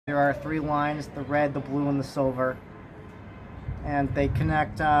There are 3 lines, the red, the blue, and the silver. And they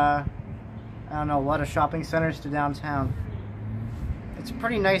connect, I don't know, a lot of shopping centers to downtown. It's a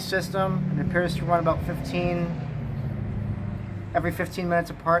pretty nice system. It appears to run about every 15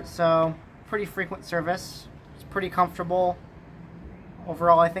 minutes apart, so pretty frequent service. It's pretty comfortable.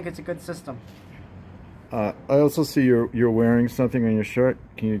 Overall, I think it's a good system. I also see you're wearing something on your shirt.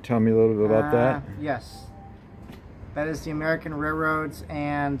 Can you tell me a little bit about that? Yes. That is the American Railroads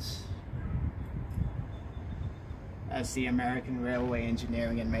and That's the American Railway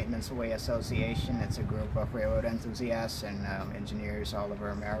Engineering and Maintenance Way Association. It's a group of railroad enthusiasts and engineers all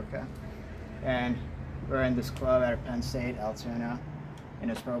over America. And we're in this club at Penn State, Altoona, in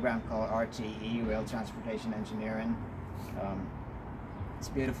this program called RTE, Rail Transportation Engineering. It's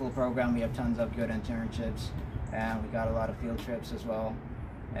a beautiful program. We have tons of good internships, and we got a lot of field trips as well.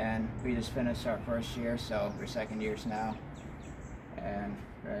 And we just finished our first year, so we're second years now. And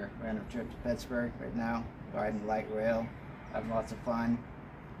we're on a trip to Pittsburgh right now, riding light rail, having lots of fun.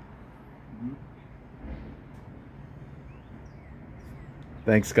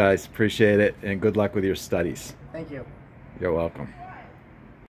 Thanks, guys. Appreciate it, and good luck with your studies. thank you. You're welcome.